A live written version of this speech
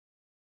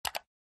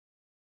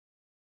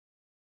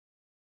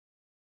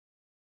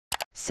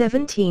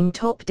17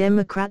 top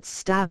Democrats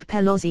stab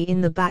Pelosi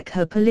in the back.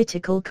 Her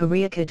political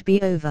career could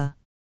be over.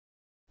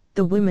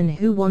 The woman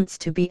who wants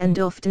to be and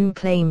often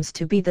claims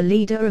to be the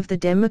leader of the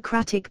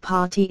Democratic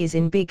Party is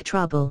in big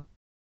trouble.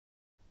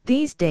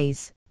 These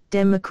days,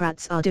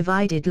 Democrats are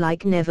divided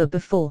like never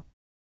before.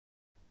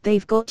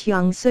 They've got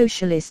young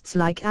socialists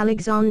like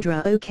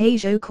Alexandra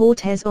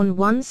Ocasio-Cortez on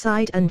one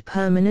side and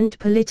permanent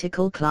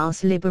political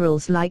class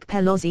liberals like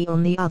Pelosi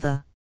on the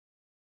other.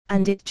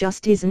 And it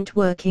just isn't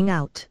working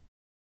out.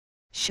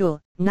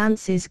 Sure,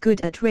 Nancy's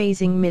good at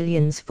raising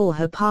millions for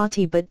her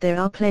party, but there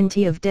are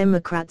plenty of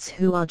Democrats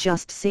who are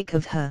just sick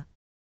of her.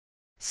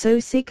 So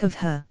sick of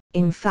her,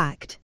 in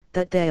fact,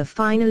 that they are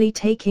finally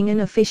taking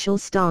an official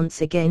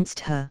stance against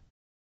her.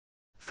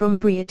 From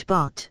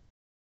Breitbart.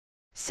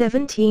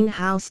 17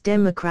 House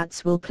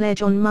Democrats will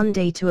pledge on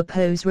Monday to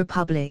oppose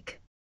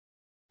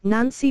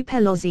Nancy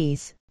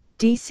Pelosi's,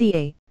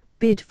 DCA,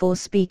 bid for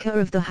Speaker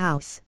of the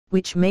House,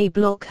 which may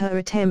block her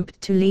attempt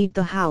to lead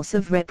the House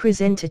of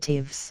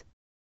Representatives.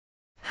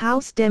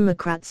 House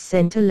Democrats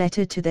sent a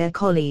letter to their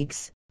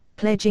colleagues,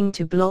 pledging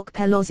to block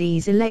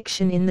Pelosi's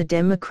election in the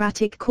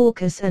Democratic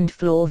caucus and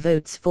floor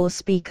votes for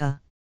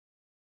Speaker.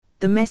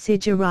 The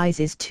message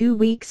arises 2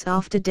 weeks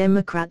after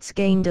Democrats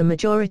gained a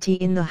majority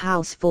in the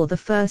House for the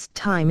first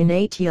time in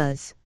 8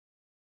 years.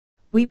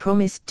 "We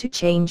promised to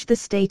change the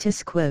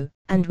status quo,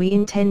 and we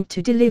intend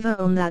to deliver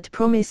on that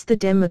promise," the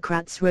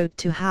Democrats wrote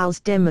to House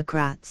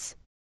Democrats.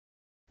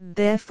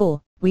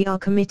 "Therefore, we are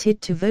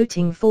committed to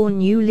voting for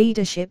new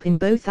leadership in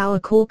both our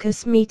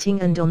caucus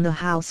meeting and on the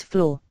House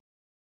floor.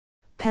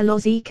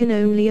 Pelosi can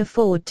only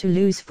afford to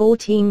lose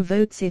 14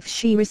 votes if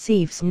she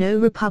receives no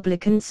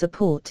Republican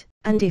support,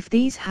 and if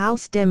these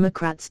House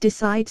Democrats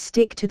decide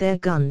stick to their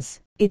guns,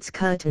 it's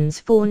curtains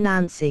for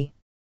Nancy.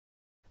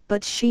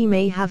 But she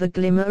may have a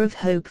glimmer of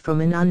hope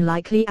from an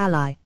unlikely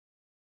ally.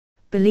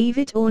 Believe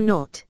it or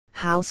not,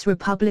 House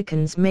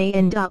Republicans may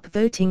end up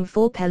voting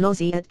for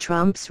Pelosi at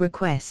Trump's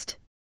request.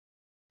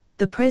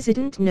 The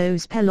president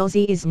knows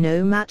Pelosi is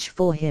no match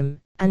for him,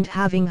 and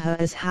having her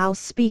as House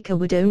Speaker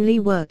would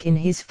only work in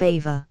his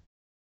favor.